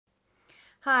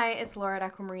Hi, it's Laura at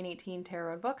Aquamarine 18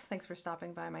 Tarot and Books. Thanks for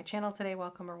stopping by my channel today.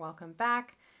 Welcome or welcome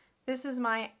back. This is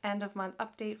my end of month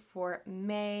update for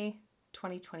May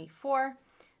 2024.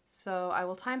 So I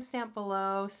will timestamp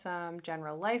below some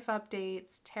general life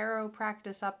updates, tarot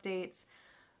practice updates,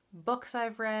 books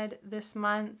I've read this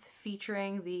month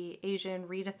featuring the Asian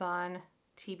Readathon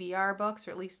TBR books,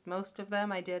 or at least most of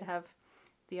them. I did have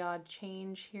the odd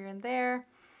change here and there.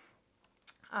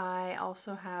 I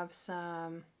also have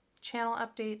some channel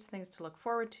updates, things to look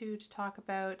forward to talk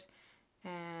about,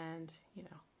 and,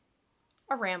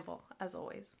 a ramble as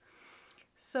always.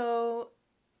 So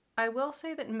I will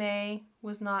say that May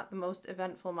was not the most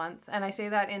eventful month, and I say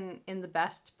that in the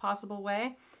best possible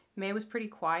way. May was pretty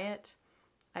quiet.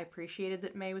 I appreciated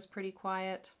that May was pretty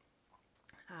quiet.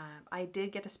 I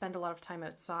did get to spend a lot of time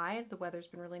outside. The weather's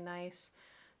been really nice,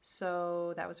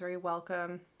 so that was very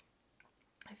welcome.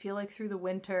 I feel like through the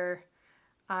winter,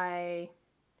 I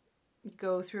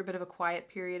go through a bit of a quiet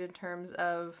period in terms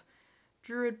of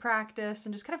druid practice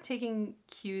and just kind of taking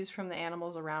cues from the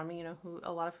animals around me,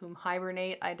 a lot of whom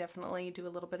hibernate. I definitely do a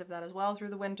little bit of that as well through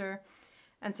the winter.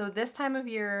 And so this time of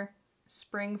year,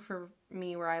 spring for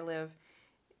me where I live,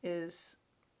 is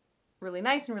really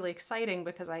nice and really exciting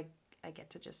because I get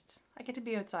to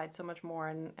be outside so much more,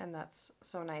 and that's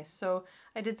so nice. So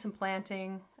I did some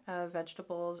planting of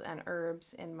vegetables and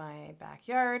herbs in my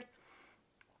backyard.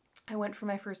 I went for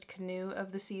my first canoe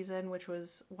of the season, which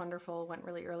was wonderful. Went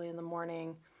really early in the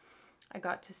morning. I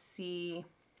got to see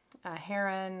a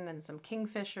heron and some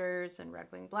kingfishers and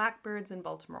red-winged blackbirds and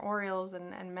Baltimore orioles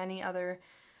and many other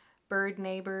bird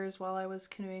neighbors while I was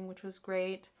canoeing, which was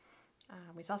great.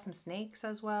 We saw some snakes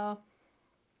as well.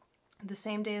 The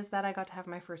same day as that, I got to have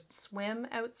my first swim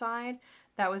outside.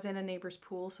 That was in a neighbor's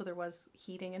pool, so there was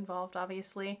heating involved,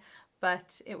 obviously,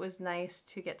 but it was nice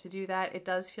to get to do that. It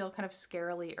does feel kind of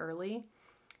scarily early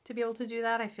to be able to do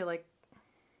that. I feel like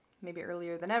maybe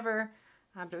earlier than ever,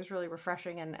 but it was really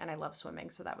refreshing, and I love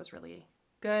swimming, so that was really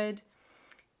good.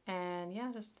 And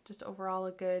yeah, just overall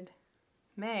a good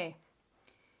May.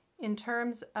 In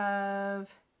terms of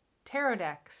tarot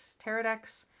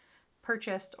decks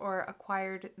purchased or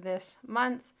acquired this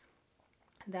month,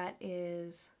 that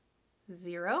is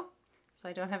 0. So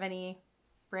I don't have any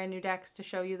brand new decks to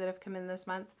show you that have come in this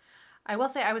month. I will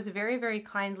say I was very, very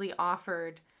kindly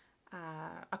offered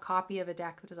a copy of a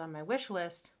deck that is on my wish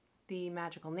list, the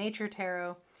Magical Nature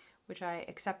Tarot, which I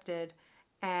accepted.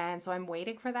 And so I'm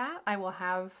waiting for that. I will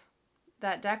have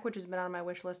that deck, which has been on my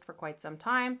wish list for quite some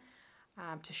time,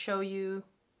 to show you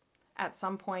at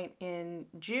some point in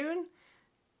June.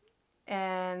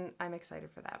 And I'm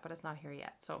excited for that, but it's not here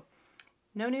yet. So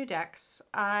no new decks.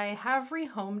 I have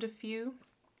rehomed a few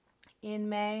in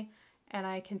May, and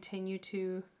I continue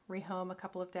to rehome a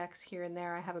couple of decks here and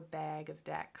there. I have a bag of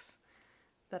decks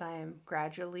that I am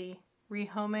gradually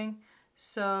rehoming.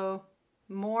 So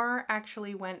more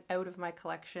actually went out of my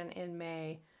collection in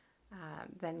May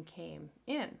than came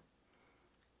in,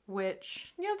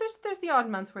 which, there's the odd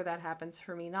month where that happens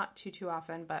for me. Not too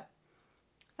often, but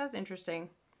that's interesting.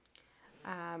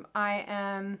 I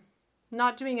am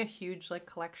not doing a huge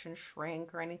collection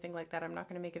shrink or anything like that. I'm not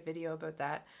going to make a video about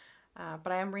that.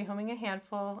 But I am rehoming a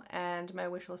handful, and my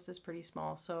wish list is pretty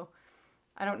small. So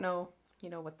I don't know,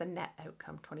 what the net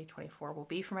outcome 2024 will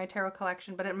be for my tarot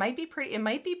collection, but it might be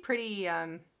pretty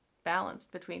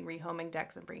balanced between rehoming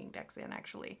decks and bringing decks in,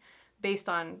 actually, based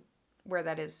on where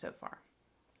that is so far.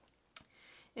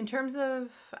 In terms of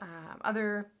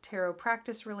other tarot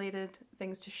practice related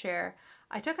things to share,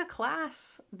 I took a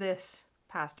class this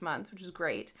past month, which was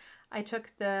great. I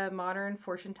took the Modern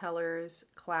Fortune Tellers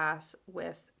class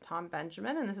with Tom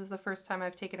Benjamin, and this is the first time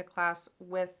I've taken a class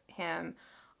with him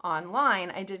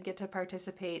online. I did get to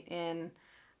participate in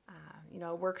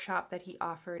a workshop that he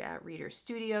offered at Reader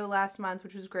Studio last month,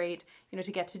 which was great,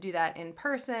 to get to do that in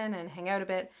person and hang out a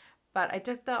bit. But I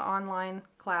took the online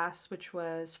class, which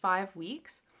was 5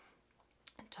 weeks,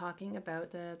 talking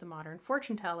about the modern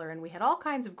fortune teller, and we had all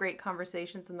kinds of great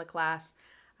conversations in the class,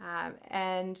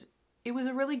 and it was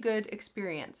a really good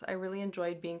experience. I really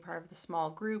enjoyed being part of the small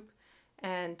group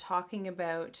and talking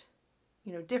about,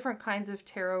 different kinds of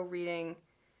tarot reading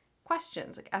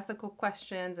questions, like ethical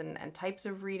questions and types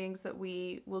of readings that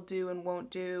we will do and won't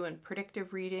do, and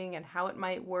predictive reading and how it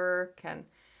might work,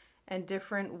 and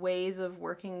different ways of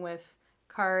working with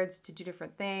cards to do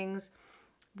different things.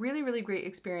 Really, really great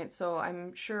experience. So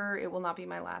I'm sure it will not be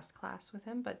my last class with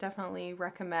him, but definitely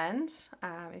recommend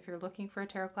if you're looking for a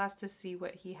tarot class to see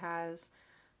what he has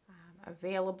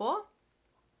available.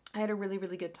 I had a really,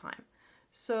 really good time.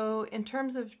 So in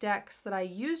terms of decks that I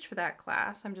used for that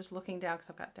class, I'm just looking down because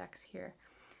I've got decks here.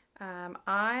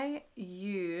 I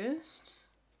used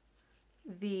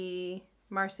the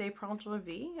Marseille Pronto La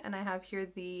Vie, and I have here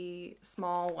the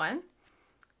small one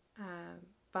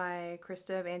by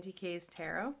Krista of Antiques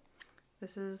Tarot.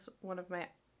 This is one of my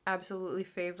absolutely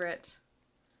favorite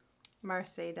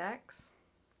Marseille decks.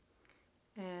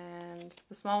 And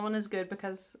the small one is good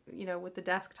because, you know, with the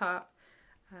desktop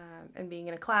and being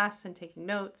in a class and taking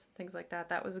notes, things like that,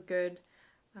 that was a good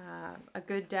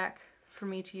deck for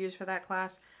me to use for that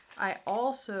class. I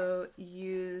also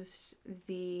used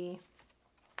the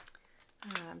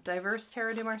Diverse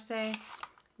Tarot de Marseille,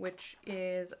 which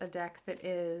is a deck that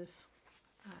is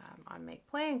on Make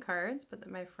playing cards, but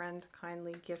that my friend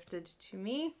kindly gifted to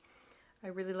me. I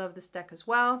really love this deck as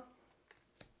well.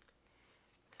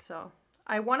 So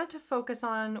I wanted to focus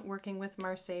on working with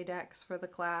Marseille decks for the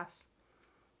class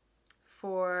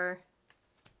for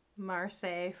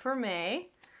Marseille for May,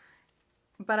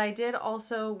 but I did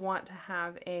also want to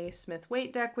have a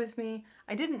Smith-Waite deck with me.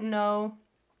 I didn't know,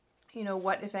 you know,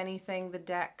 what, if anything, the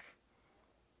deck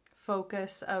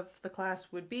focus of the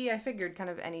class would be. I figured kind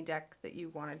of any deck that you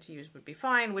wanted to use would be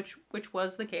fine, which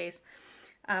was the case.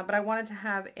 But I wanted to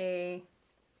have a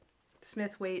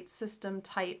Smith-Waite system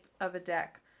type of a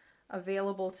deck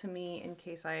available to me in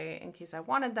case I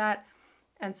wanted that.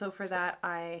 And so for that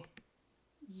I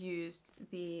used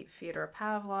the Fyodor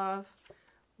Pavlov,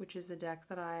 which is a deck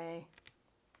that I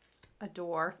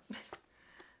adore.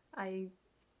 I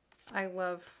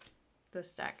love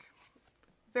this deck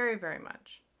very, very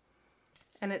much.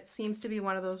 And it seems to be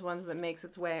one of those ones that makes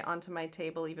its way onto my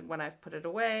table even when I've put it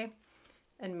away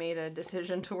and made a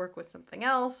decision to work with something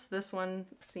else. This one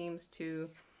seems to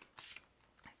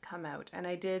come out. And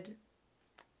I did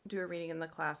do a reading in the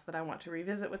class that I want to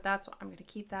revisit with that, so I'm going to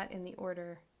keep that in the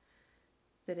order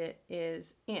that it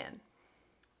is in.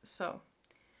 So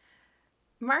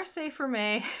Marseille for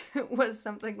May was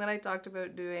something that I talked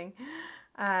about doing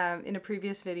in a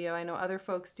previous video. I know other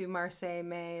folks do Marseille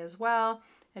May as well,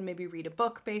 and maybe read a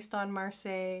book based on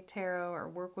Marseille Tarot or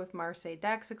work with Marseille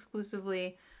decks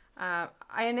exclusively. I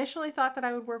initially thought that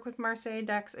I would work with Marseille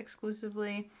decks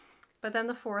exclusively, but then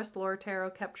the Forest Lore Tarot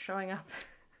kept showing up.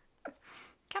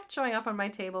 Kept showing up on my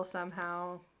table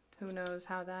somehow. Who knows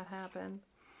how that happened.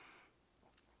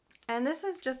 And this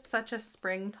is just such a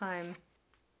springtime,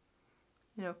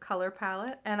 you know, color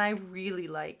palette, and I really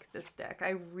like this deck.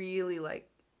 I really like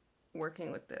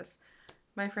working with this.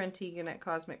 My friend Tegan at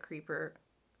Cosmic Creeper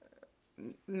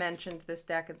mentioned this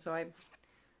deck, and so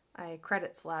I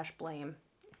credit/blame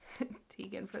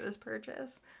Tegan for this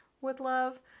purchase with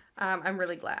love. I'm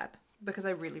really glad because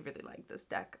I really, really like this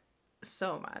deck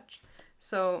so much.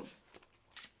 So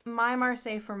my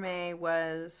Marseille for May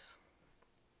was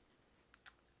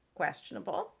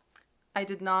questionable. I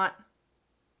did not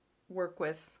work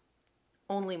with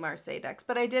only Marseille decks,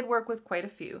 but I did work with quite a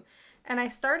few. And I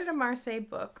started a Marseille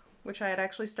book, which I had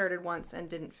actually started once and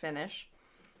didn't finish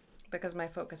because my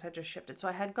focus had just shifted. So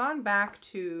I had gone back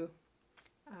to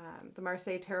the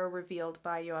Marseille Tarot Revealed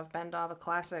by Yoav Bendov, a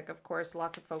classic, of course,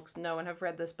 lots of folks know and have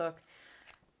read this book.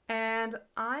 And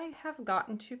I have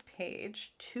gotten to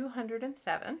page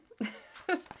 207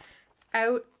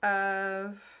 out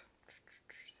of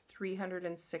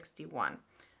 361.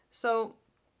 So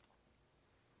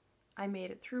I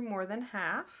made it through more than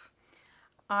half.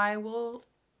 I will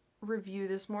review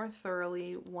this more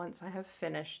thoroughly once I have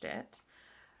finished it.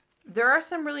 There are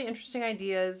some really interesting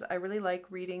ideas. I really like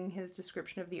reading his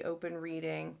description of the open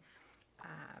reading.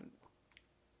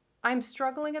 I'm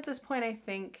struggling at this point, I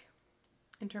think,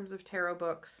 in terms of tarot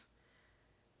books,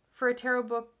 for a tarot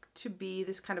book to be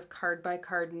this kind of card by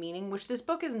card meaning, which this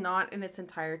book is not in its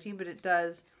entirety, but it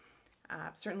does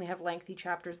certainly have lengthy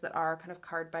chapters that are kind of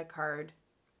card by card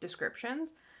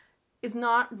descriptions, is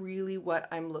not really what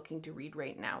I'm looking to read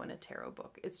right now in a tarot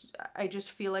book. I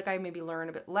just feel like I maybe learn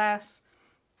a bit less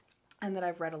and that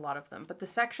I've read a lot of them. But the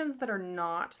sections that are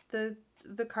not the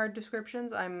card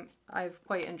descriptions, I've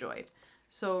quite enjoyed.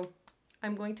 So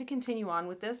I'm going to continue on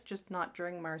with this, just not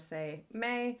during Marseille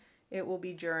May. It will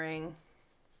be during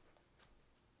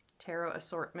Tarot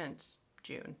Assortment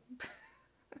June.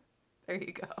 There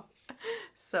you go.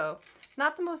 So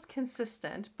not the most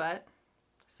consistent, but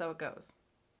so it goes.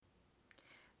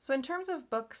 So in terms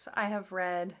of books I have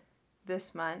read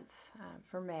this month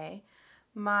for May,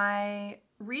 my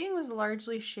reading was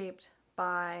largely shaped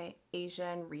by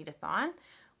Asian Readathon,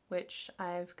 which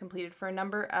I've completed for a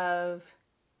number of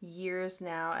years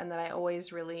now and that I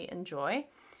always really enjoy.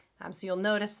 So you'll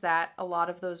notice that a lot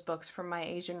of those books from my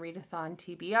Asian Readathon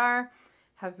TBR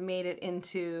have made it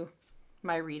into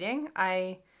my reading.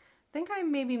 I think I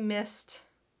maybe missed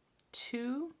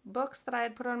 2 books that I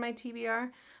had put on my TBR,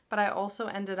 but I also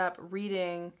ended up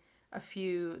reading a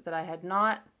few that I had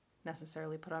not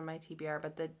necessarily put on my TBR,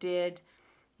 but that did,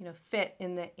 you know, fit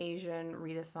in the Asian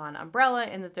readathon umbrella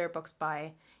in that they're books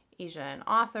by Asian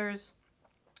authors.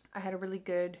 I had a really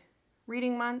good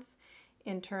reading month.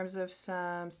 In terms of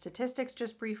some statistics,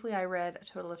 just briefly, I read a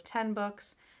total of 10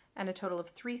 books and a total of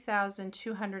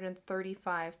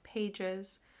 3,235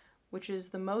 pages, which is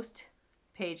the most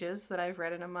pages that I've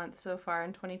read in a month so far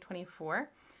in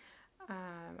 2024.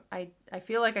 I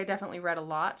feel like I definitely read a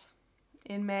lot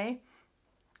in May.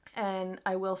 And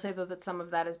I will say, though, that some of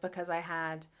that is because I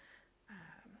had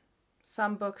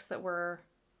some books that were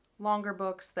longer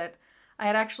books that I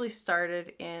had actually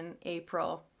started in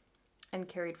April and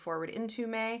carried forward into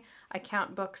May. I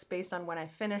count books based on when I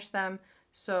finish them,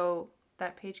 so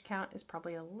that page count is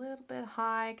probably a little bit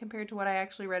high compared to what I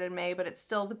actually read in May, but it's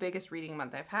still the biggest reading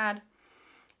month I've had.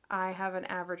 I have an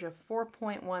average of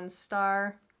 4.1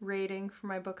 star rating for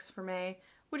my books for May,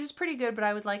 which is pretty good, but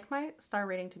I would like my star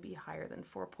rating to be higher than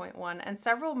 4.1, and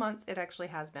several months it actually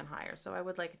has been higher, so I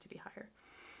would like it to be higher.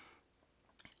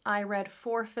 I read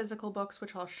 4 physical books,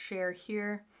 which I'll share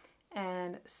here,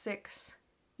 and 6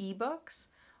 ebooks,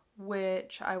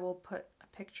 which I will put a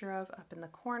picture of up in the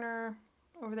corner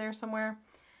over there somewhere.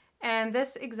 And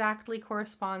this exactly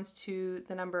corresponds to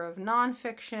the number of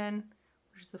nonfiction,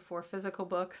 which is the 4 physical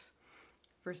books,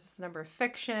 versus the number of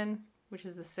fiction, which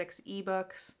is the 6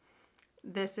 ebooks.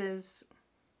 This is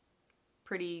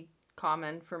pretty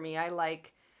common for me. I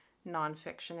like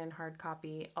nonfiction in hard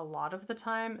copy a lot of the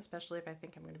time, especially if I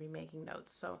think I'm going to be making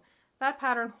notes. So that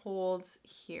pattern holds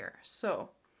here. So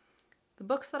the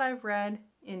books that I've read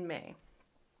in May.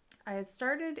 I had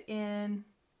started in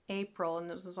April, and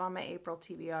this was on my April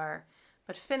TBR,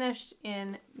 but finished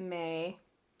in May.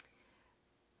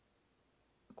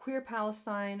 Queer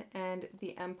Palestine and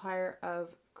the Empire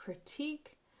of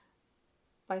Critique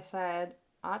by Syed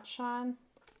Atshan.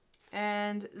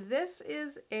 And this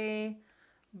is a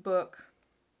book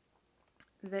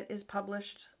that is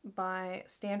published by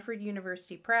Stanford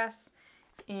University Press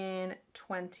in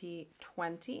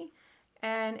 2020.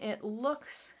 And it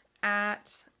looks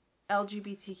at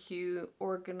LGBTQ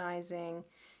organizing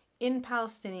in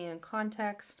Palestinian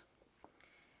context.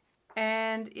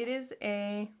 And it is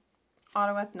a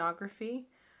autoethnography,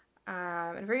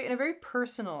 and a very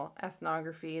personal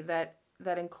ethnography that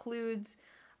includes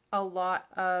a lot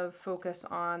of focus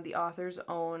on the author's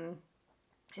own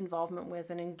involvement with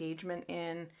and engagement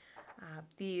in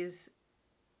these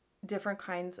different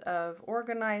kinds of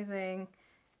organizing,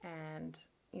 and,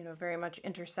 you know, very much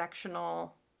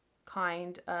intersectional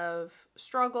kind of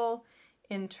struggle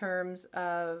in terms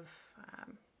of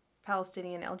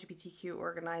Palestinian LGBTQ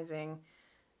organizing,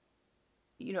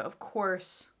 you know, of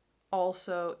course,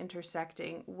 also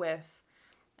intersecting with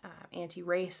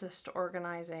anti-racist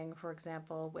organizing, for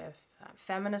example, with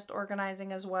feminist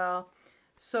organizing as well.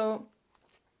 So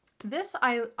this,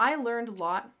 I learned a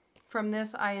lot from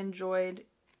this. I enjoyed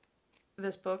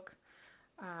this book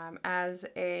as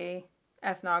a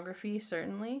ethnography,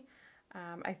 certainly.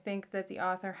 I think that the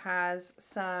author has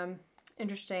some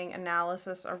interesting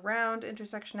analysis around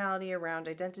intersectionality, around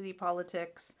identity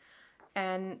politics,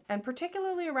 and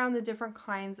particularly around the different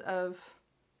kinds of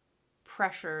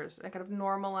pressures and kind of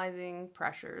normalizing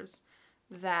pressures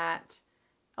that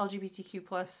LGBTQ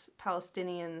plus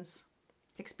Palestinians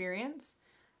experience,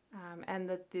 and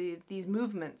that these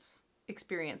movements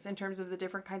experience in terms of the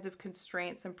different kinds of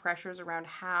constraints and pressures around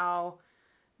how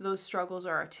those struggles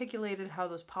are articulated, how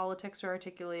those politics are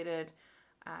articulated,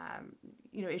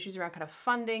 you know, issues around kind of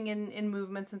funding in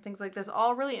movements and things like this.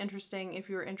 All really interesting if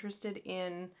you're interested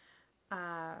in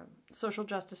social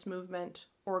justice movement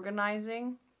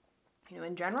organizing, you know,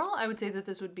 in general. I would say that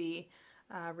this would be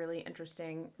a really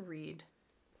interesting read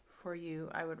for you.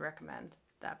 I would recommend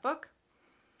that book.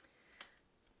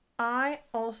 I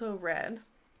also read,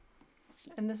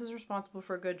 and this is responsible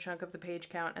for a good chunk of the page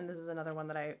count, and this is another one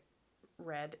that I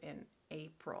read in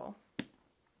April,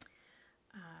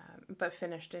 but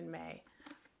finished in May,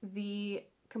 the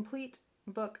complete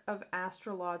book of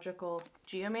astrological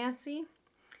geomancy,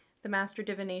 The Master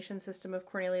Divination System of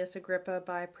Cornelius Agrippa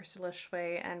by Priscilla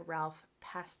Schway and Ralph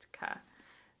Pestka.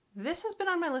 This has been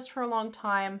on my list for a long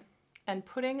time, and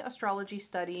putting astrology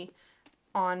study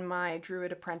on my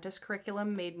Druid Apprentice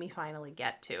curriculum made me finally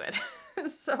get to it.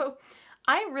 So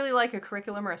I really like a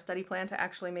curriculum or a study plan to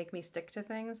actually make me stick to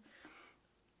things.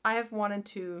 I have wanted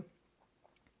to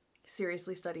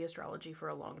seriously study astrology for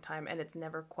a long time, and it's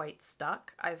never quite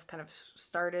stuck. I've kind of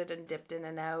started and dipped in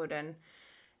and out, and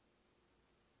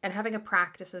having a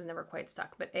practice has never quite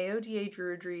stuck. But AODA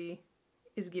Druidry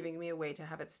is giving me a way to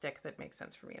have it stick that makes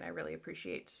sense for me, and I really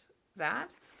appreciate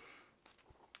that.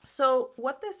 So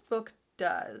what this book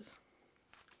does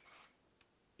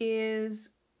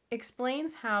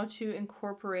explains how to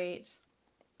incorporate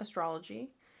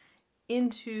astrology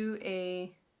into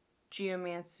a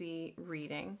geomancy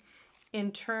reading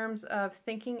in terms of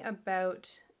thinking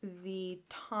about the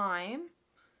time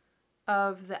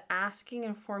of the asking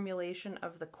and formulation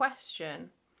of the question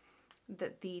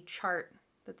that the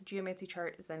geomancy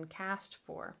chart is then cast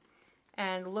for,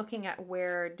 and looking at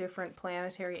where different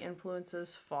planetary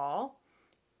influences fall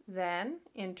then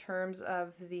in terms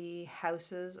of the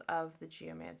houses of the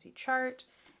geomancy chart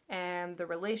and the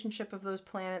relationship of those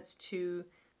planets to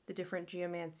the different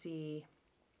geomancy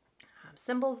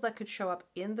symbols that could show up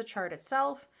in the chart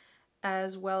itself,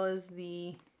 as well as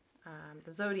the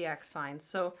zodiac signs.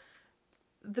 So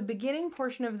the beginning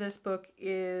portion of this book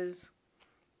is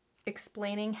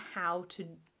explaining how to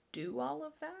do all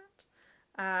of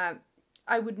that.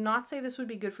 I would not say this would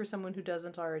be good for someone who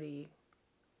doesn't already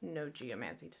know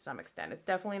geomancy to some extent. It's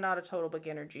definitely not a total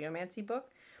beginner geomancy book.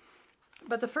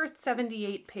 But the first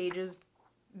 78 pages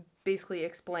basically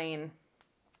explain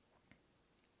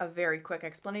a very quick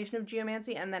explanation of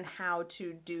geomancy and then how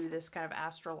to do this kind of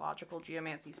astrological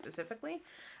geomancy specifically.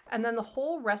 And then the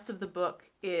whole rest of the book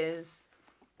is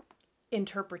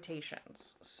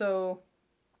interpretations. So,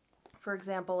 for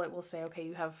example, it will say, okay,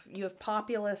 you have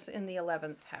populace in the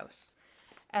 11th house.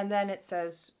 And then it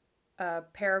says a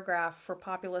paragraph for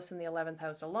populace in the 11th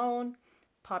house alone,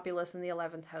 populace in the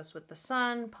 11th house with the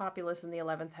sun, populace in the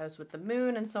 11th house with the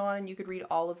moon, and so on. And you could read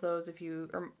all of those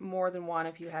or more than one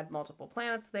if you had multiple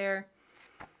planets there.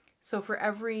 So for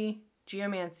every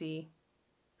geomancy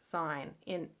sign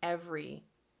in every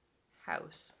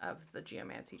house of the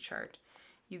geomancy chart,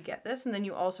 you get this. And then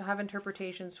you also have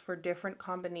interpretations for different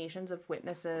combinations of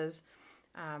witnesses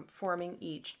forming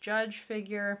each judge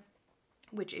figure,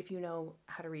 which if you know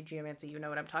how to read geomancy, you know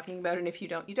what I'm talking about. And if you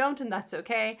don't, you don't, and that's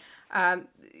okay. For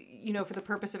the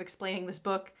purpose of explaining this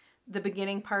book, the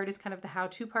beginning part is kind of the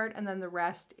how-to part, and then the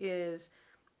rest is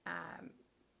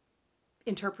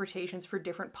interpretations for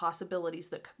different possibilities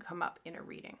that could come up in a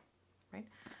reading, right?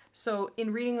 So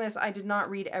in reading this, I did not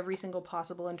read every single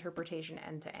possible interpretation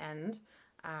end to end,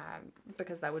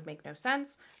 because that would make no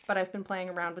sense. But I've been playing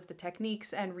around with the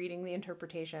techniques and reading the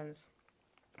interpretations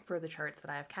for the charts that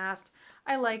I have cast.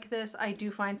 I like this. I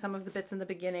do find some of the bits in the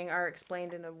beginning are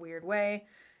explained in a weird way.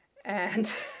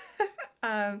 And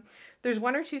there's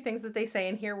one or two things that they say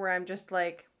in here where I'm just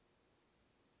like,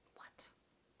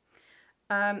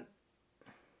 what?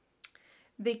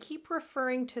 They keep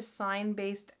referring to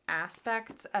sign-based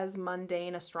aspects as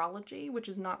mundane astrology, which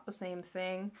is not the same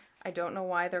thing. I don't know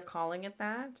why they're calling it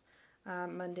that.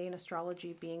 Mundane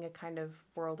astrology being a kind of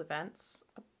world events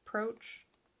approach,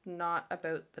 not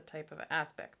about the type of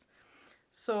aspects.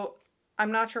 So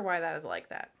I'm not sure why that is like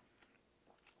that,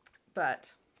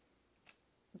 but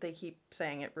they keep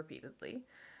saying it repeatedly.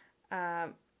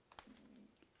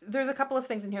 There's a couple of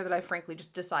things in here that I frankly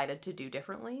just decided to do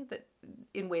differently, that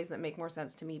in ways that make more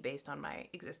sense to me based on my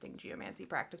existing geomancy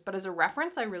practice. But as a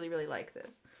reference, I really, really like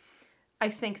this. I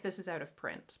think this is out of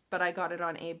print, but I got it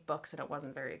on Abe Books and it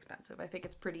wasn't very expensive. I think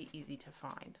it's pretty easy to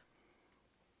find.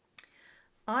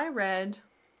 I read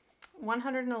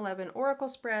 111 oracle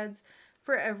spreads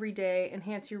for every day.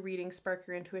 Enhance your reading, spark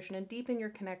your intuition, and deepen your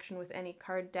connection with any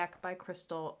card deck by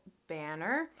Crystal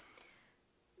Banner.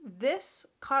 This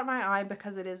caught my eye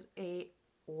because it is a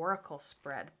oracle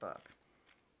spread book,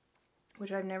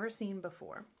 which I've never seen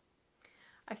before.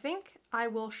 I think I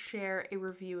will share a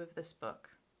review of this book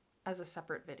as a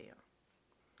separate video.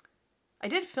 I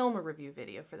did film a review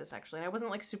video for this actually, and I wasn't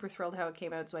like super thrilled how it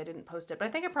came out, so I didn't post it, but I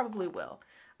think I probably will.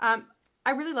 I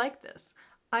really like this.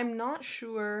 I'm not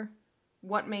sure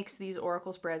what makes these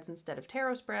oracle spreads instead of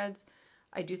tarot spreads.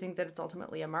 I do think that it's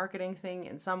ultimately a marketing thing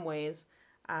in some ways.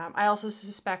 I also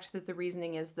suspect that the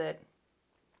reasoning is that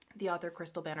the author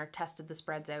Crystal Banner tested the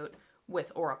spreads out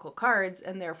with oracle cards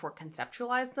and therefore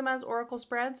conceptualized them as oracle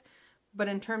spreads. But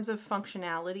in terms of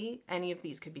functionality, any of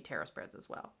these could be tarot spreads as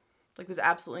well. Like, there's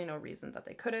absolutely no reason that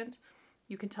they couldn't.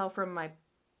 You can tell from my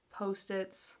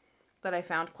post-its that I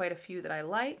found quite a few that I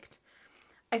liked.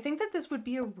 I think that this would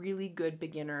be a really good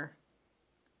beginner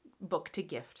book to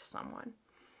gift someone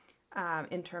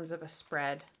in terms of a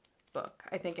spread book.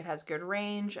 I think it has good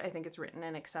range. I think it's written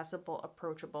in accessible,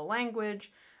 approachable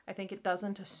language. I think it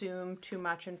doesn't assume too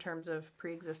much in terms of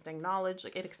pre-existing knowledge.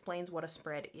 Like, it explains what a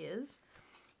spread is.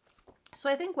 So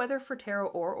I think whether for tarot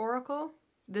or oracle,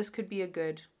 this could be a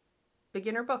good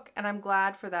beginner book. And I'm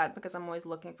glad for that, because I'm always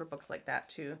looking for books like that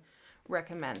to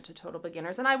recommend to total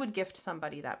beginners. And I would gift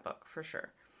somebody that book for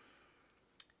sure.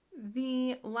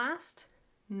 The last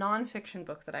nonfiction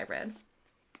book that I read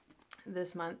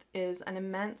this month is An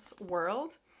Immense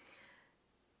World.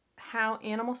 How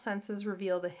Animal Senses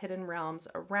Reveal the Hidden Realms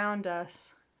Around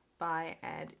Us by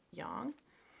Ed Yong.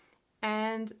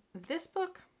 And this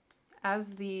book,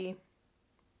 as the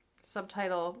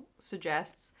subtitle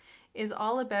suggests, is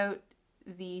all about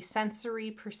the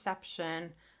sensory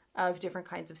perception of different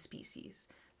kinds of species.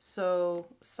 So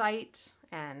sight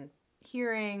and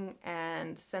hearing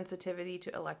and sensitivity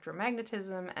to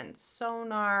electromagnetism and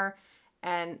sonar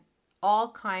and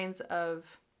all kinds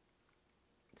of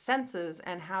senses,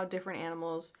 and how different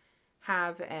animals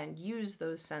have and use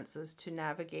those senses to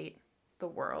navigate the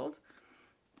world.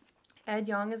 Ed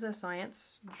Yong is a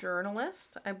science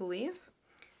journalist, I believe,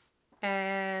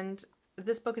 and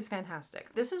this book is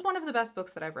fantastic. This is one of the best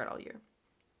books that I've read all year.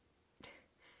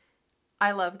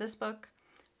 I love this book.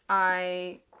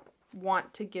 I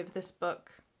want to give this book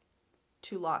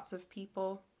to lots of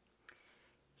people.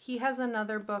 He has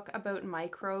another book about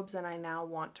microbes, and I now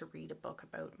want to read a book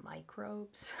about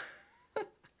microbes.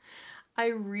 I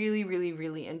really, really,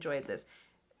 really enjoyed this.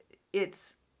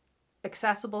 It's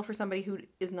accessible for somebody who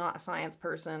is not a science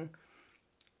person.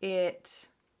 It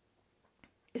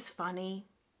is funny.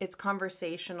 It's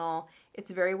conversational.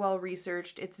 It's very well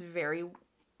researched. It's very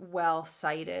well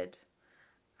cited.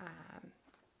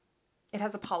 It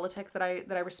has a politic that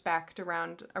I respect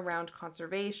around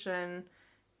conservation,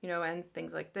 you know, and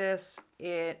things like this.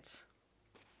 It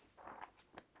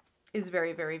is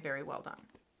very, very, very well done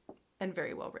and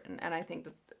very well written. And I think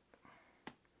that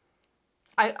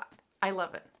I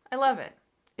love it. I love it.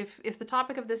 If the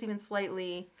topic of this even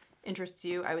slightly interests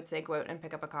you, I would say go out and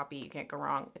pick up a copy. You can't go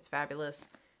wrong. It's fabulous.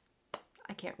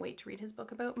 I can't wait to read his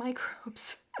book about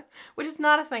microbes, which is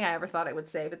not a thing I ever thought I would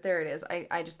say, but there it is.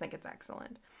 I just think it's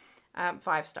excellent.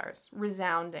 5 stars.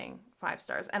 Resounding 5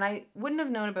 stars. And I wouldn't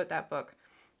have known about that book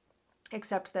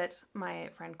except that my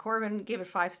friend Corbin gave it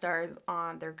 5 stars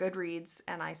on their Goodreads,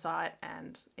 and I saw it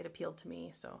and it appealed to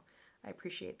me, so I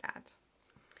appreciate that.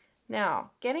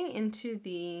 Now, getting into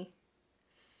the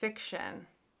fiction,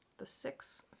 the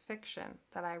 6 fiction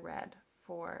that I read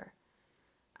for,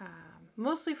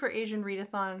 mostly for Asian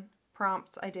Readathon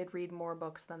prompts. I did read more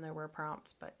books than there were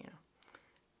prompts, but you know,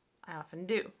 I often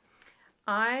do.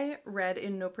 I read,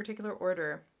 in no particular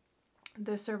order,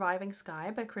 The Surviving Sky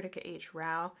by Kritika H.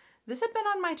 Rao. This had been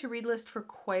on my to-read list for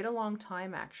quite a long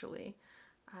time, actually.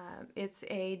 It's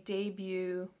a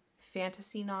debut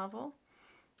fantasy novel,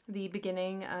 the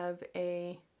beginning of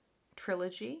a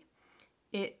trilogy.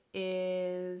 It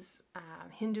is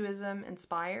Hinduism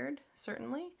inspired,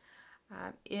 certainly.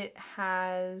 It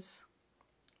has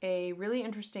a really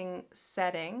interesting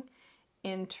setting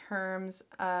in terms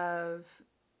of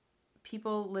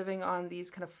people living on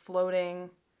these kind of floating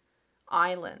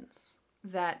islands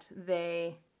that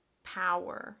they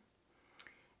power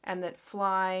and that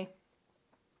fly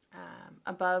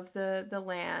above the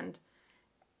land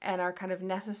and are kind of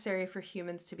necessary for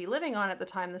humans to be living on at the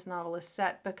time this novel is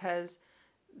set, because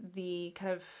the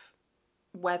kind of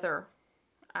weather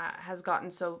has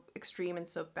gotten so extreme and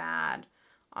so bad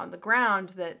on the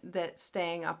ground that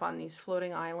staying up on these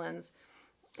floating islands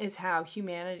is how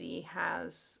humanity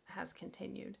has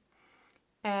continued.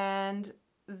 And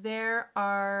there's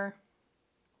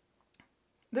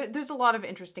a lot of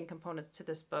interesting components to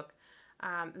this book.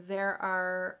 There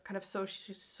are kind of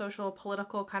social,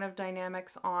 political kind of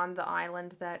dynamics on the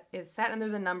island that is set, and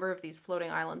there's a number of these floating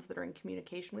islands that are in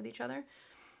communication with each other.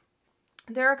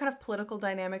 There are kind of political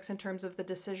dynamics in terms of the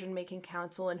decision-making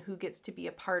council and who gets to be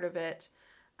a part of it,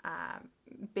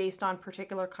 based on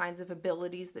particular kinds of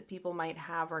abilities that people might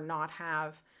have or not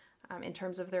have, in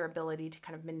terms of their ability to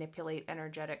kind of manipulate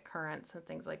energetic currents and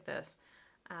things like this.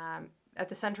 At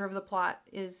the center of the plot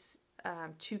is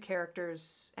 2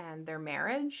 characters and their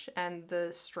marriage, and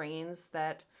the strains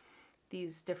that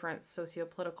these different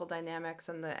socio-political dynamics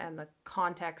and the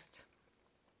context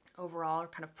overall are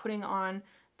kind of putting on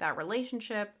that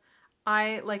relationship.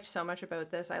 I liked so much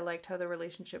about this. I liked how the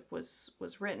relationship was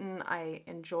written. I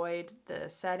enjoyed the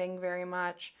setting very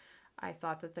much. I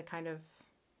thought that the kind of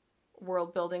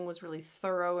world building was really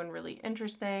thorough and really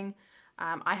interesting.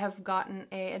 I have gotten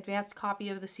an advanced copy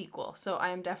of the sequel, so I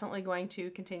am definitely going to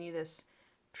continue this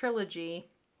trilogy.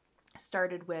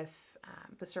 Started with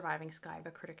The Surviving Sky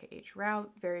by Kritika H. Rao.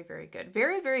 Very, very good.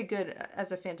 Very, very good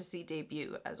as a fantasy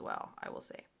debut as well, I will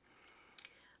say.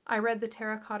 I read The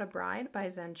Terracotta Bride by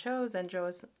Zhen Zhou. Zhen Zhou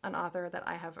is an author that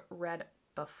I have read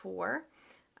before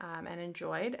and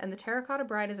enjoyed. And The Terracotta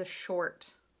Bride is a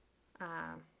short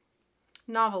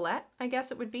novelette, I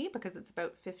guess it would be, because it's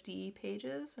about 50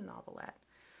 pages, a novelette.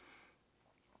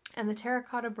 And The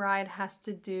Terracotta Bride has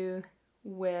to do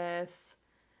with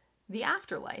the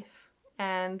afterlife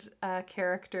and a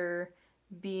character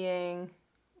being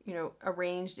you know,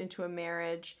 arranged into a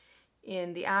marriage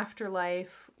in the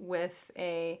afterlife with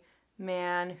a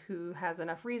man who has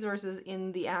enough resources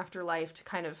in the afterlife to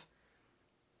kind of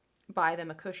buy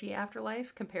them a cushy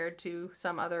afterlife compared to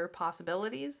some other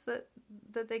possibilities that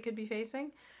they could be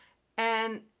facing.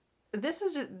 And this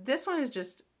one is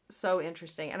just so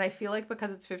interesting. And I feel like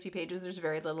because it's 50 pages, there's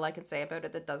very little I can say about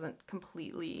it that doesn't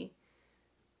completely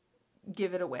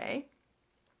give it away.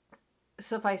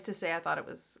 Suffice to say, I thought it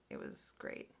was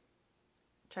great.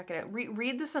 Check it out.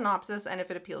 Read the synopsis, and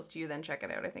if it appeals to you, then check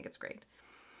it out. I think it's great.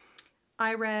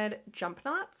 I read Jump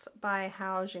Knots by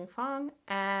Hao Jingfang,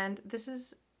 and this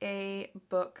is a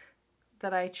book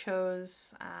that I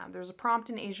chose. There was a prompt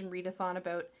in Asian Readathon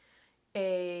about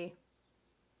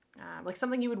like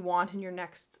something you would want in your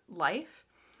next life.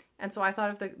 And so I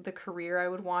thought of the career I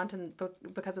would want, and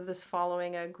because of this,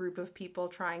 following a group of people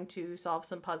trying to solve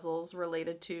some puzzles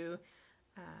related to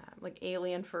like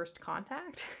alien first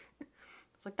contact.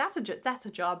 It's like, that's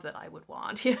a job that I would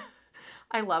want. Yeah.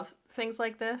 I love things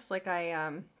like this. Like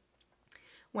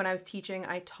when I was teaching,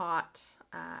 I taught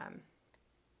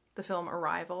the film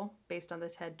Arrival based on the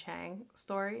Ted Chiang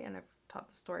story, and I've taught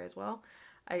the story as well.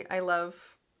 I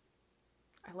love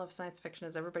science fiction,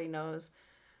 as everybody knows.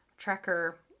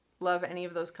 Trekker, love any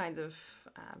of those kinds of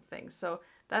things. So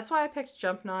that's why I picked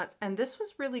Jump Knots, and this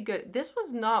was really good. This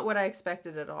was not what I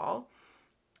expected at all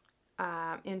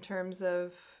in terms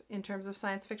of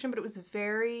science fiction, but it was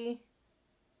very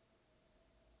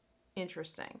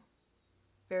interesting.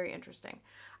 Very interesting.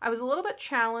 I was a little bit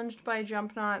challenged by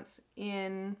Jump Knots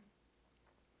in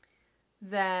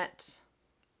that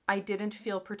I didn't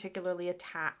feel particularly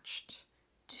attached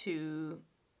to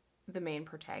the main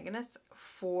protagonist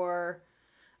for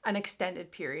an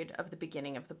extended period of the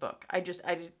beginning of the book. I just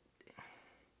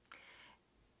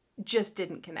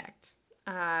didn't connect.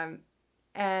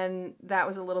 And that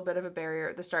was a little bit of a barrier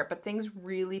at the start, but things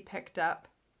really picked up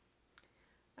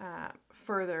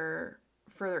further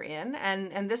in.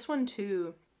 And this one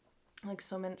too, like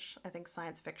so much I think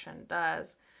science fiction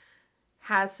does,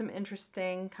 has some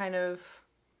interesting kind of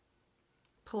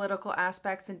political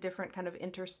aspects and different kind of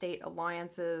interstate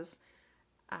alliances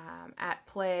at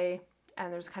play.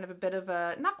 And there's kind of a bit of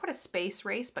a, not quite a space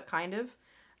race, but kind of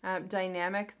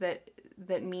dynamic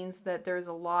that means that there's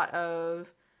a lot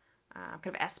of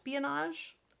kind of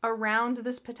espionage around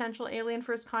this potential alien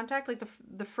first contact. Like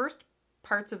the first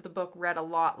parts of the book read a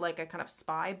lot like a kind of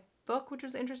spy book, which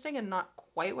was interesting and not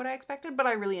quite what I expected, but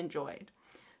I really enjoyed.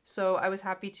 So I was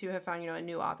happy to have found, a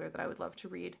new author that I would love to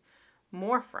read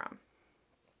more from.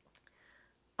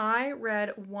 I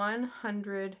read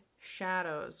 100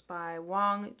 Shadows by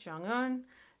Wang Jiangun.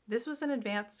 This was an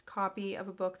advanced copy of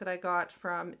a book that I got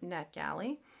from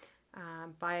NetGalley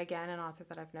by, again, an author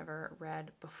that I've never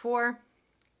read before.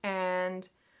 And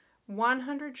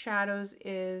 100 Shadows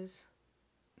is,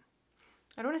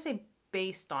 I don't want to say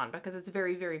based on, because it's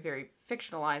very, very, very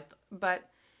fictionalized, but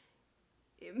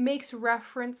it makes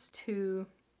reference to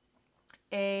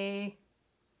a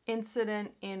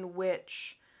incident in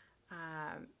which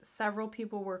several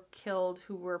people were killed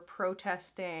who were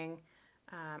protesting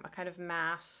a kind of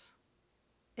mass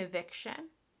eviction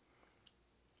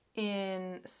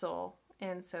in Seoul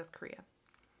in South Korea.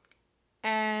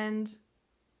 And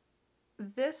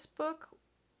this book,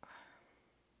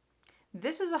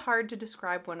 this is a hard to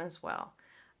describe one as well.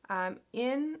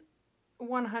 In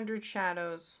 100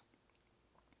 Shadows,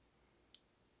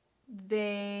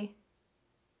 they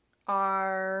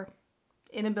are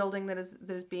in a building that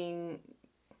is being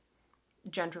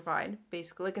gentrified,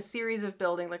 basically, like a series of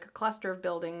buildings, like a cluster of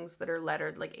buildings that are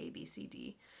lettered like A, B, C,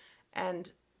 D,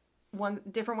 and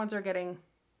different ones are getting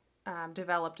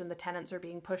developed, and the tenants are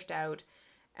being pushed out,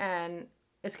 and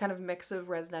it's kind of a mix of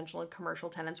residential and commercial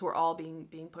tenants who are all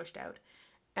being pushed out.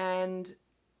 And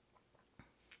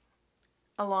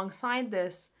alongside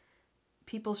this,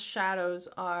 people's shadows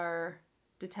are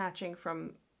detaching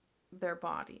from their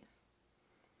bodies.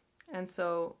 And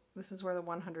so this is where the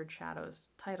 100 Shadows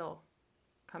title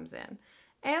comes in.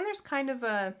 And there's kind of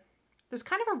a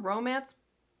romance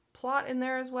plot in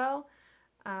there as well,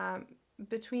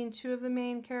 between two of the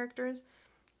main characters.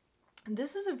 And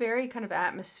this is a very kind of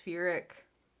atmospheric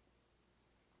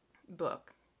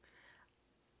book.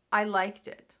 I liked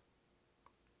it.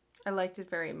 I liked it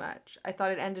very much. I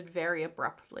thought it ended very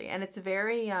abruptly, and it's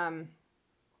very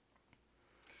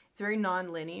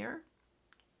non-linear.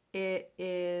 It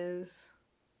is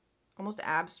almost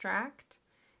abstract.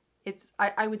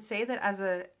 I would say that as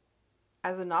a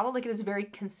novel, like, it is very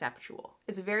conceptual.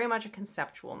 It's very much a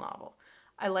conceptual novel.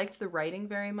 I liked the writing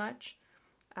very much.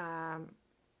 I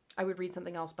would read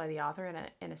something else by the author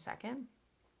in a second.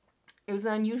 It was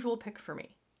an unusual pick for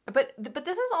me. But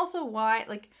this is also why,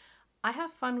 like, I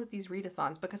have fun with these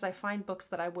readathons because I find books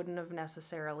that I wouldn't have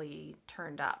necessarily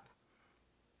turned up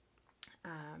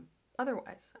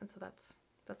otherwise, and so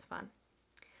that's fun.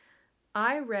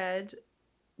 I read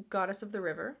Goddess of the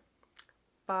River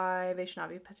by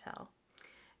Vaishnavi Patel.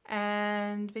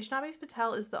 And Vaishnavi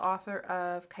Patel is the author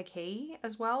of Kaikeyi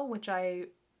as well, which I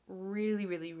really,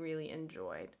 really, really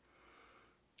enjoyed.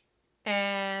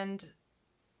 And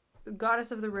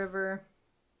Goddess of the River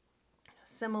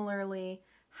similarly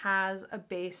has a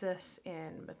basis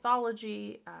in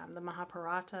mythology, the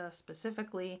Mahabharata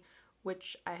specifically,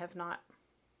 which I have not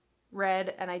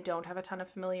read and I don't have a ton of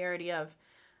familiarity of,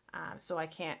 so I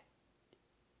can't,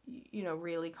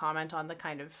 really comment on the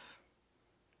kind of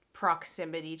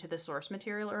proximity to the source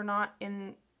material or not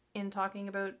in talking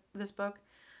about this book.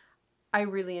 I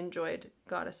really enjoyed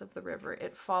Goddess of the River.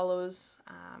 It follows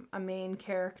a main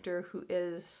character who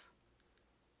is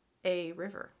a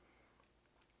river,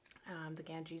 the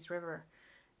Ganges River,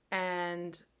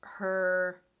 and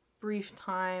her brief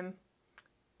time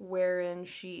wherein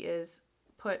she is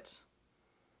put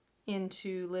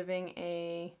into living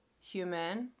a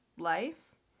human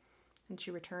life and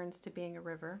she returns to being a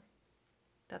river.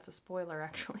 That's a spoiler,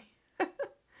 actually.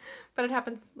 But it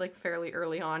happens like fairly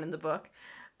early on in the book.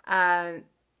 And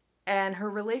her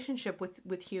relationship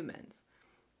with humans,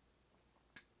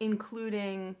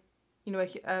 including,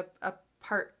 a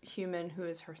part human who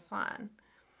is her son.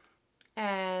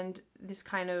 And this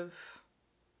kind of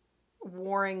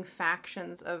warring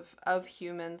factions of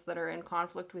humans that are in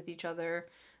conflict with each other,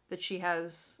 that she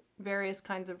has various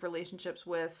kinds of relationships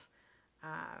with,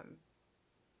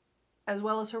 as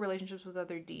well as her relationships with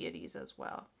other deities as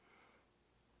well.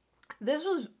 This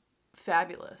was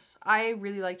fabulous. I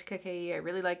really liked Kaikeyi. I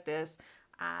really liked this.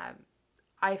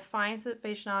 I find that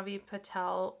Vaishnavi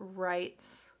Patel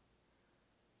writes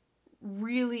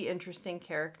really interesting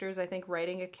characters. I think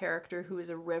writing a character who is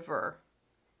a river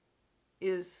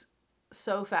is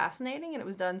so fascinating, and it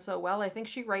was done so well. I think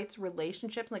she writes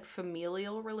relationships, like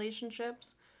familial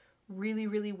relationships, really,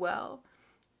 really well.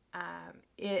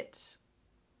 It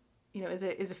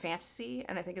is a fantasy,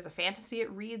 and I think as a fantasy it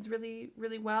reads really,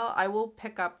 really well. I will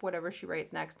pick up whatever she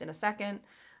writes next in a second.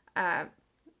 I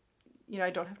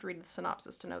don't have to read the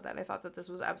synopsis to know that. I thought that this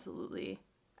was absolutely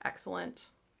excellent.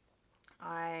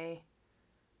 I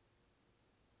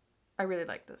really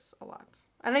like this a lot.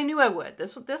 And I knew I would.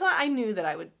 This I knew that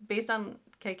I would. Based on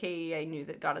Kaikeyi, I knew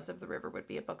that Goddess of the River would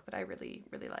be a book that I really,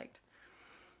 really liked.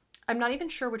 I'm not even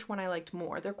sure which one I liked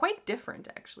more. They're quite different,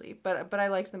 actually, but I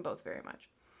liked them both very much.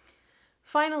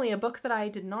 Finally, a book that I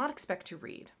did not expect to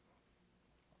read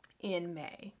in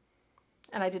May,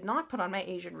 and I did not put on my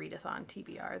Asian readathon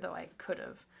TBR, though I could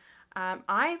have.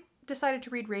 I decided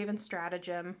to read Raven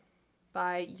Stratagem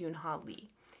by Yoon-Ha Lee.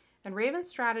 And Raven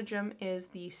Stratagem is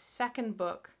the second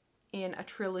book in a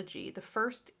trilogy. The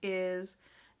first is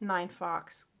Nine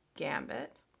Fox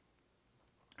Gambit,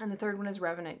 and the third one is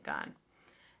Revenant Gun.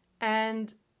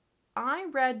 And I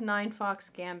read Nine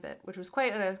Fox Gambit, which was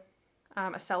quite a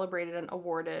celebrated and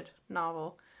awarded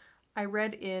novel. I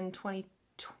read in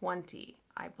 2020,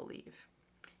 I believe.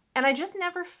 And I just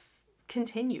never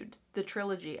continued the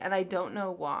trilogy, and I don't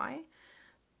know why.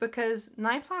 Because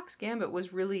Nine Fox Gambit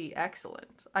was really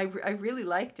excellent. I really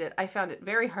liked it. I found it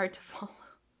very hard to follow.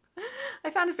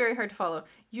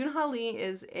 Yoon-Ha Lee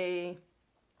is a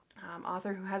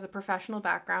author who has a professional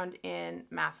background in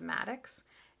mathematics.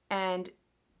 And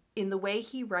in the way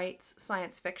he writes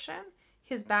science fiction,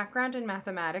 his background in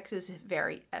mathematics is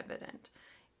very evident.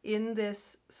 In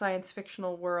this science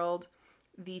fictional world,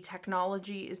 the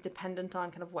technology is dependent on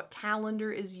kind of what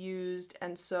calendar is used.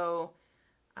 And so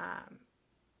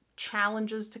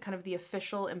challenges to kind of the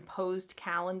official imposed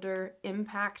calendar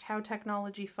impact how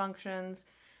technology functions,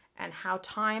 and how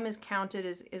time is counted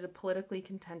is a politically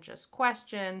contentious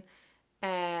question,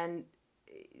 and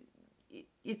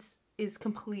it's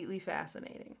completely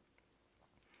fascinating.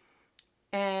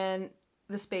 And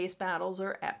the space battles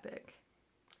are epic.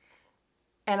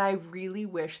 And I really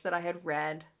wish that I had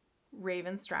read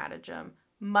Raven Stratagem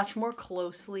much more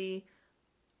closely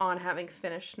on having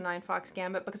finished Nine Fox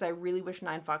Gambit, because I really wish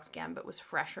Nine Fox Gambit was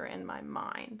fresher in my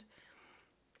mind.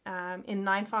 In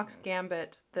Nine Fox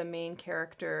Gambit, the main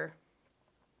character,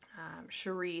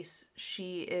 Charisse,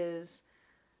 she is,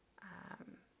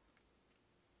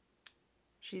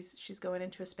 she's going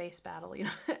into a space battle,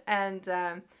 and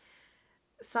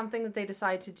something that they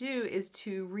decide to do is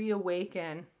to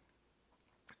reawaken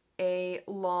a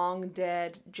long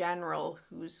dead general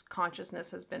whose consciousness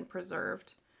has been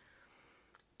preserved,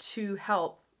 to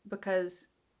help, because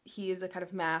he is a kind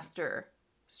of master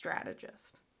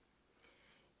strategist.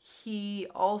 he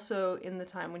also, in the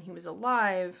time when he was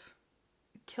alive,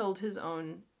 killed his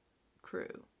own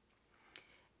crew.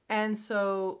 And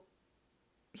so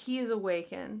he is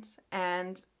awakened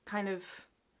and kind of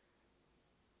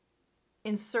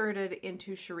inserted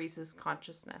into Charisse's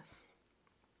consciousness.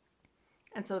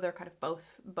 And so they're kind of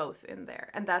both in there.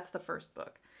 And that's the first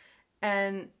book.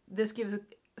 And this gives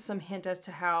some hint as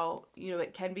to how, you know,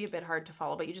 it can be a bit hard to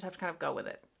follow, but you just have to kind of go with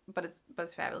it. But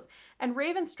it's fabulous. And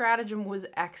Raven's stratagem was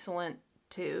excellent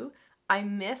too. I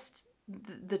missed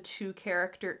the two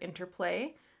character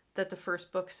interplay that the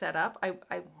first book set up.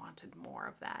 I wanted more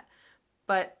of that.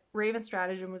 But Raven's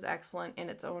stratagem was excellent in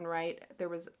its own right. There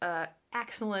was an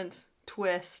excellent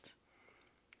twist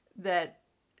that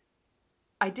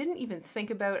I didn't even think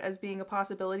about as being a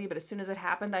possibility, but as soon as it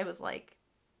happened, I was like,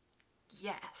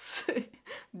 yes,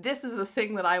 this is the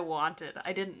thing that I wanted.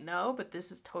 I didn't know, but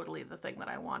this is totally the thing that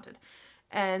I wanted.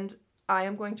 And I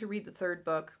am going to read the third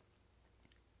book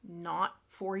not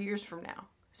 4 years from now,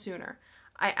 sooner.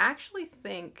 I actually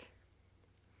think,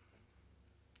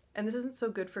 and this isn't so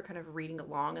good for kind of reading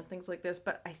along and things like this,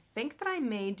 but I think that I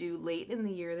may do late in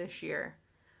the year this year,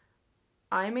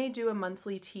 I may do a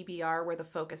monthly TBR where the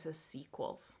focus is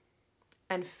sequels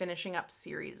and finishing up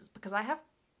series, because I have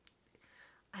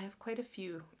quite a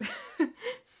few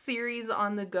series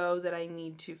on the go that I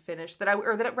need to finish, that I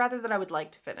would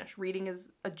like to finish. Reading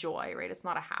is a joy, right? It's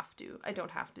not a have to. I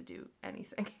don't have to do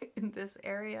anything in this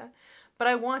area, but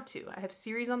I want to. I have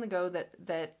series on the go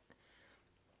that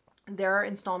there are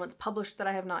installments published that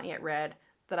I have not yet read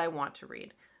that I want to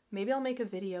read. Maybe I'll make a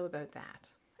video about that,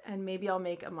 and maybe I'll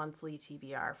make a monthly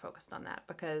TBR focused on that,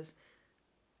 because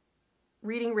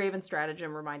reading Raven's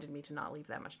Stratagem reminded me to not leave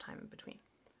that much time in between.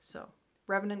 So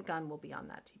Revenant Gun will be on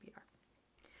that TBR.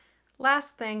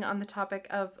 Last thing on the topic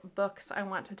of books I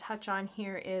want to touch on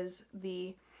here is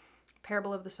the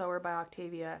Parable of the Sower by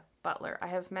Octavia Butler. I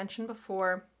have mentioned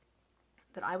before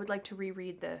that I would like to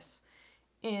reread this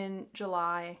in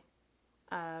July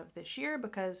of this year,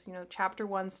 because, you know, chapter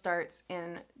 1 starts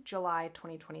in July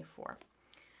 2024.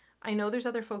 I know there's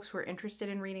other folks who are interested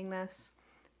in reading this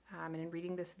and in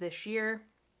reading this year.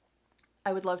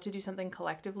 I would love to do something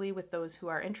collectively with those who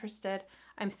are interested.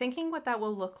 I'm thinking what that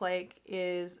will look like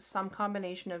is some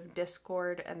combination of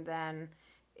Discord, and then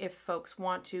if folks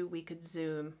want to, we could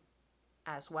Zoom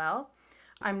as well.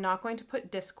 I'm not going to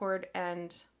put Discord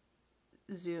and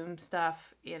Zoom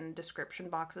stuff in description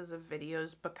boxes of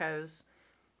videos, because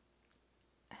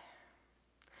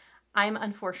I'm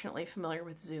unfortunately familiar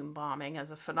with Zoom bombing as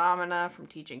a phenomena from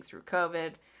teaching through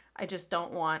COVID. I just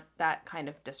don't want that kind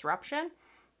of disruption.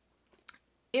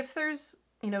 If there's,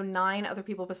 you know, 9 other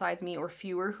people besides me or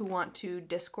fewer who want to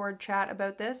Discord chat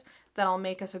about this, then I'll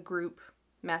make us a group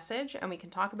message and we can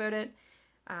talk about it.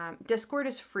 Discord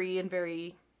is free and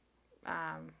very,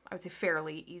 I would say,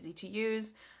 fairly easy to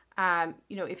use. You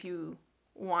know, if you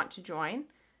want to join,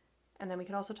 and then we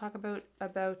could also talk about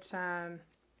a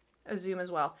Zoom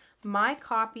as well. My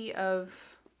copy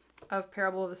of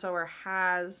Parable of the Sower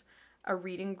has a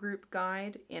reading group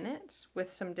guide in it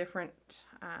with some different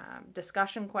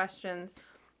discussion questions.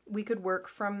 We could work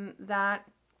from that.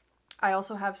 I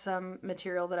also have some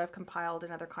material that I've compiled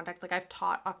in other contexts. Like, I've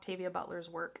taught Octavia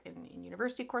Butler's work in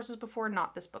university courses before,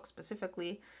 not this book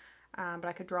specifically, but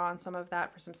I could draw on some of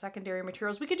that for some secondary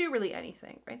materials. We could do really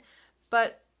anything, right?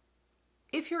 But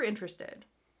if you're interested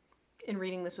in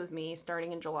reading this with me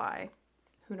starting in July,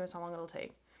 who knows how long it'll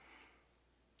take,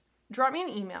 drop me an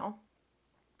email.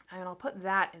 And I'll put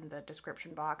that in the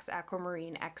description box,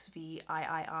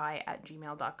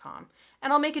 aquamarinexvii@gmail.com.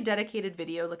 And I'll make a dedicated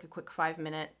video, like a quick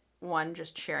 5-minute one,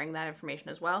 just sharing that information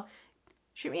as well.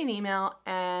 Shoot me an email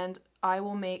and I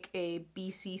will make a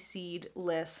BCC'd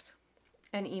list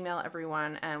and email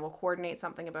everyone, and we'll coordinate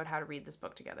something about how to read this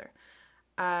book together.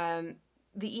 The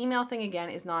email thing, again,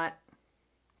 is not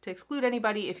to exclude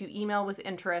anybody. If you email with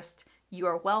interest, you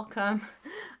are welcome.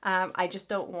 I just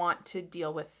don't want to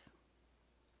deal with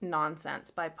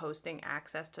nonsense by posting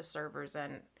access to servers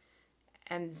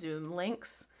and Zoom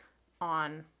links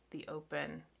on the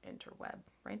open interweb,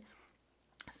 right?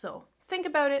 So think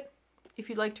about it. If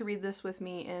you'd like to read this with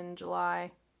me in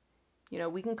July, you know,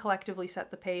 we can collectively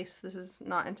set the pace. This is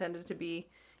not intended to be,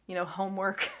 you know,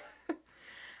 homework.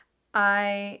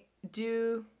 I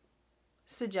do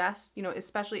suggest, you know,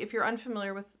 especially if you're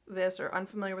unfamiliar with this or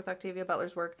unfamiliar with Octavia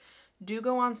Butler's work, do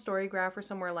go on Storygraph or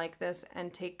somewhere like this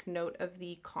and take note of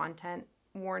the content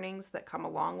warnings that come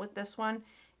along with this one.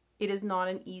 It is not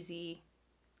an easy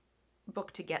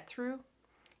book to get through.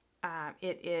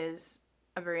 It is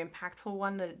a very impactful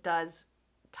one that it does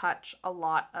touch a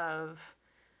lot of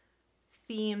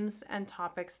themes and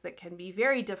topics that can be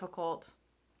very difficult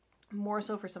more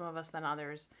so for some of us than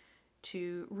others,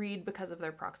 to read because of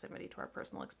their proximity to our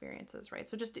personal experiences, right?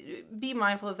 So just be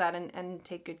mindful of that and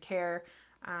take good care.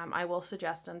 I will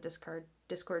suggest on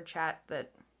Discord chat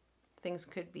that things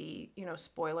could be,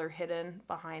 spoiler hidden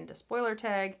behind a spoiler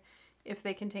tag if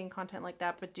they contain content like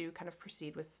that, but do kind of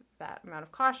proceed with that amount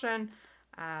of caution.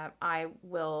 I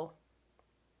will,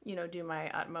 do my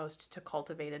utmost to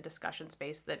cultivate a discussion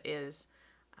space that is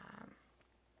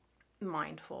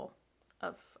mindful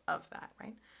of that,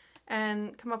 right?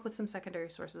 And come up with some secondary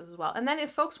sources as well. And then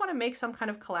if folks want to make some kind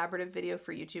of collaborative video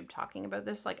for YouTube talking about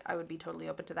this, like, I would be totally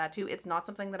open to that too. It's not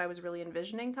something that I was really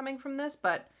envisioning coming from this,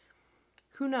 but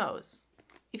who knows?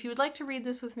 If you would like to read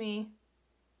this with me,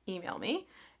 email me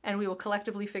and we will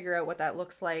collectively figure out what that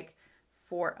looks like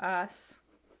for us.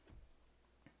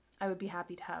 I would be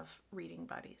happy to have reading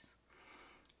buddies.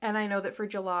 And I know that for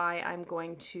July, I'm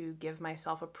going to give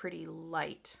myself a pretty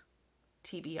light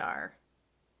TBR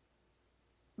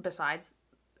besides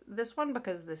this one,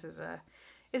 because this is an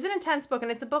intense book,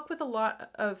 and it's a book with a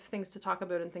lot of things to talk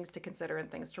about and things to consider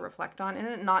and things to reflect on,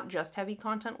 and not just heavy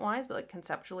content wise, but like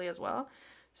conceptually as well.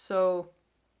 So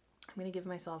I'm going to give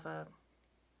myself a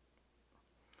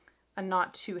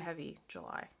not too heavy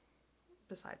July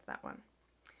besides that one.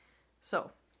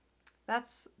 So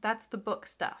that's the book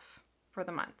stuff for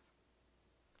the month.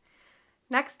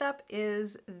 Next up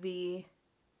is the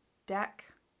deck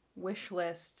wish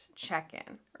list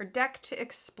check-in, or deck to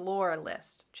explore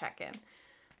list check-in.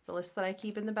 The list that I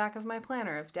keep in the back of my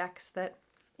planner of decks that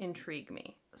intrigue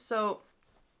me. So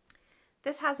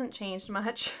this hasn't changed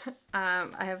much. I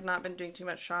have not been doing too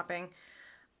much shopping.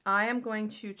 I am going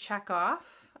to check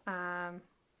off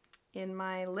in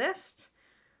my list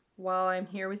while I'm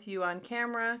here with you on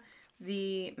camera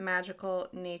the Magical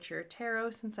Nature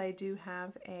Tarot, since I do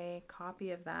have a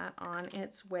copy of that on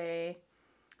its way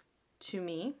to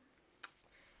me.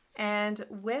 And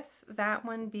with that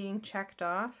one being checked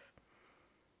off,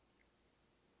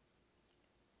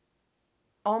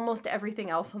 almost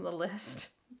everything else on the list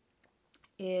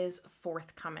is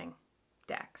forthcoming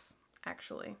decks,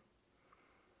 actually.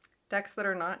 Decks that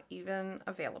are not even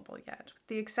available yet, with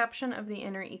the exception of the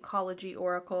Inner Ecology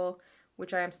Oracle,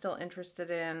 which I am still interested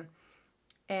in,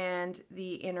 and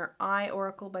the Inner Eye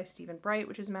Oracle by Stephen Bright,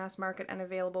 which is mass market and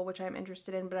available, which I'm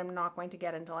interested in, but I'm not going to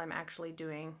get until I'm actually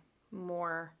doing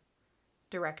more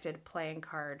directed playing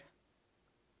card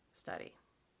study.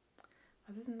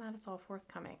 Other than that, it's all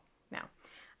forthcoming. Now,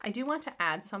 I do want to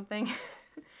add something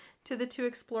to the to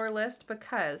explore list,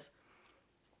 because,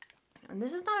 and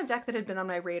this is not a deck that had been on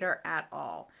my radar at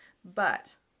all,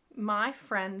 but my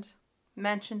friend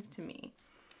mentioned to me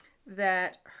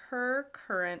that her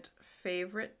current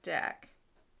favorite deck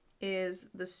is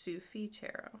the Sufi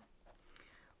Tarot,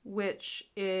 which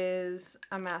is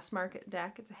a mass market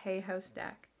deck. It's a Hay House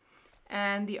deck.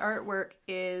 And the artwork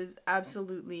is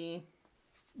absolutely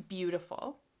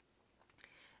beautiful.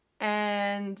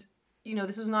 And,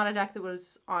 this was not a deck that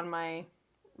was on my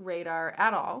radar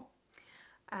at all.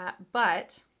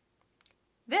 But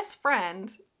this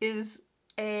friend is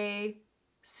a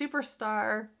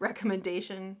superstar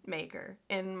recommendation maker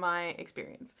in my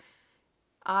experience.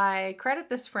 I credit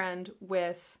this friend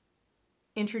with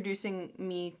introducing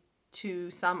me to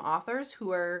some authors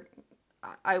who are,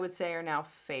 I would say, are now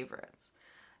favorites.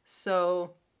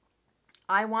 So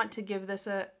I want to give this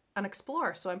an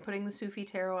explore. So I'm putting the Sufi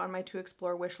Tarot on my to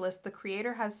explore wish list. The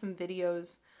creator has some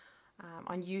videos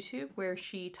on YouTube where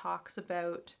she talks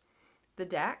about the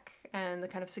deck and the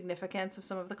kind of significance of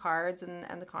some of the cards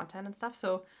and the content and stuff.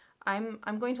 So I'm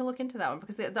going to look into that one,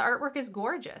 because the artwork is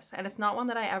gorgeous, and it's not one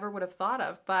that I ever would have thought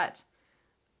of, but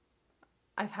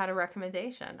I've had a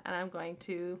recommendation and I'm going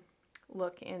to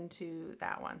look into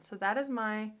that one. So that is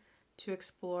my to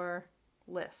explore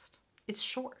list. It's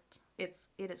short. It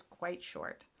is quite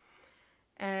short.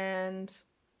 And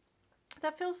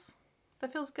that feels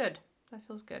good. That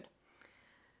feels good.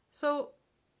 So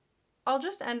I'll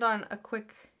just end on a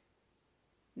quick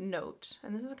note,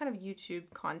 and this is a kind of YouTube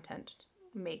content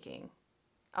making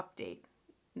update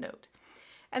note.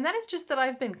 And that is just that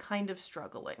I've been kind of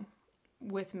struggling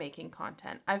with making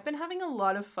content. I've been having a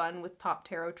lot of fun with Top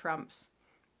Tarot Trumps,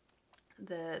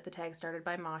 the tag started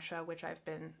by Masha, which I've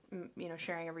been,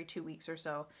 sharing every 2 weeks or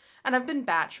so. And I've been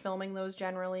batch filming those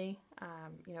generally,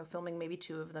 filming maybe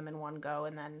 2 of them in one go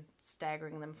and then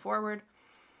staggering them forward.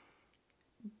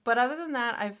 But other than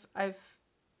that, I've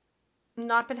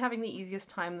not been having the easiest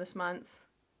time this month,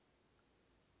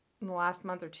 in the last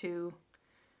month or two,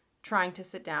 trying to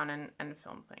sit down and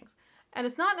film things. And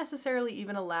it's not necessarily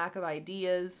even a lack of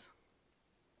ideas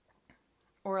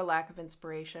or a lack of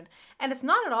inspiration. And it's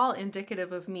not at all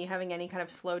indicative of me having any kind of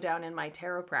slowdown in my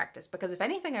tarot practice, because if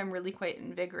anything, I'm really quite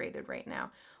invigorated right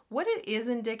now. What it is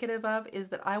indicative of is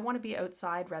that I want to be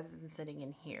outside rather than sitting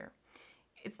in here.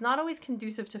 It's not always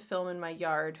conducive to film in my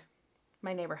yard.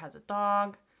 My neighbor has a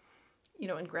dog, you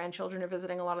know, and grandchildren are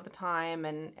visiting a lot of the time,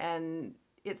 and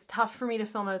it's tough for me to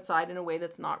film outside in a way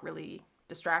that's not really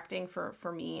distracting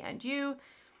for me and you.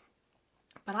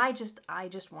 But I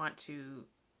just want to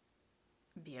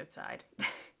be outside.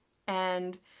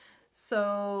 And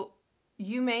so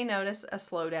you may notice a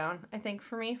slowdown, I think,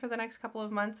 for me for the next couple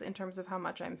of months in terms of how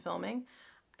much I'm filming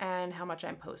and how much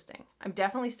I'm posting. I'm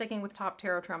definitely sticking with Top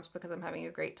Tarot Trumps because I'm having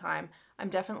a great time. I'm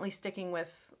definitely sticking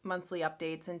with monthly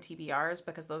updates and TBRs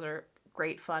because those are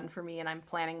great fun for me, and I'm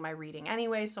planning my reading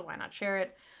anyway, so why not share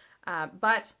it?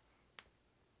 But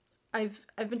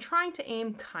I've been trying to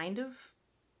aim kind of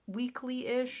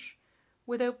weekly-ish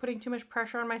without putting too much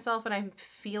pressure on myself, and I'm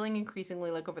feeling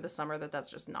increasingly like over the summer that that's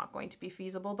just not going to be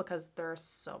feasible because there are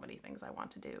so many things I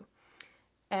want to do.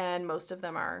 And most of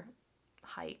them are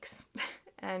hikes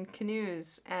and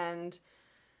canoes and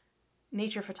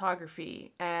nature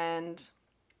photography and,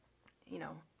 you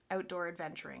know, outdoor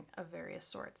adventuring of various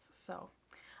sorts. So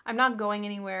I'm not going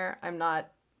anywhere. I'm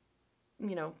not,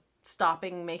 you know,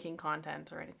 stopping making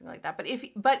content or anything like that.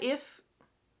 But if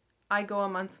I go a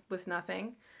month with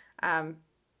nothing,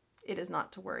 it is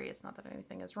not to worry. It's not that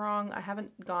anything is wrong. I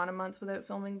haven't gone a month without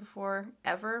filming before,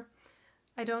 ever,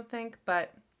 I don't think,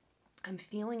 but I'm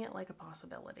feeling it like a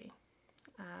possibility.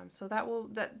 So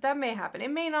that may happen.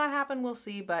 It may not happen, we'll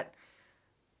see, but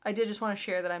I did just want to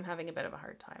share that I'm having a bit of a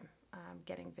hard time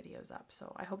getting videos up.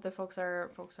 So I hope that folks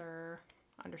are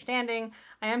understanding.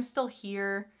 I am still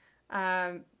here,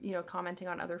 you know, commenting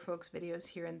on other folks' videos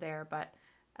here and there, but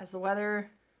as the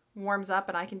weather warms up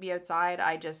and I can be outside,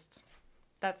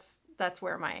 that's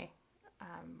where my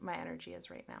my energy is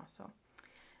right now. So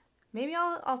maybe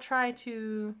I'll try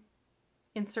to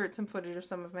insert some footage of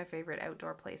some of my favorite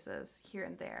outdoor places here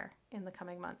and there in the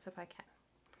coming months if I can.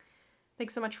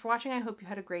 Thanks so much for watching. I hope you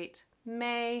had a great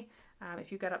May.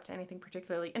 If you got up to anything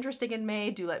particularly interesting in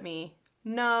May, do let me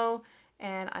know,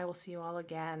 and I will see you all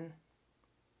again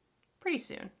pretty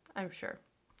soon, I'm sure.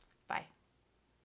 Bye.